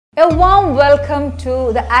A warm welcome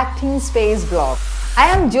to the Acting Space blog. I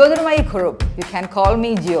am Jyotirmayi Kurup. You can call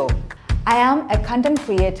me Jo. I am a content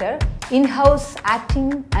creator, in-house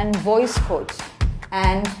acting and voice coach,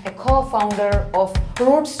 and a co-founder of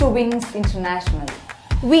Roots to Wings International.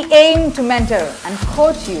 We aim to mentor and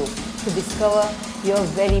coach you to discover your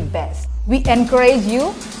very best. We encourage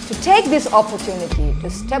you to take this opportunity to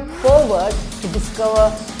step forward to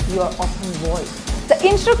discover your open voice. The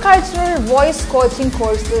Intercultural Voice Coaching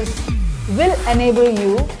courses will enable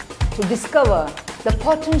you to discover the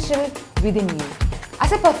potential within you.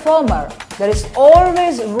 As a performer, there is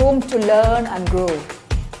always room to learn and grow.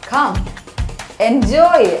 Come,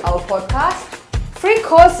 enjoy our podcast, free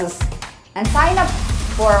courses, and sign up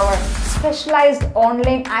for our specialized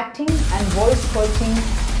online acting and voice coaching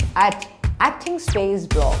at Acting Space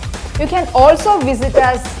blog. You can also visit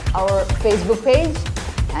us our Facebook page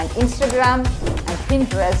and Instagram and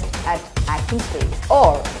Pinterest at Acting Space,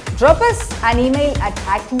 or drop us an email at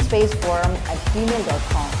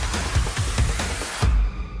actingspaceforum@gmail.com.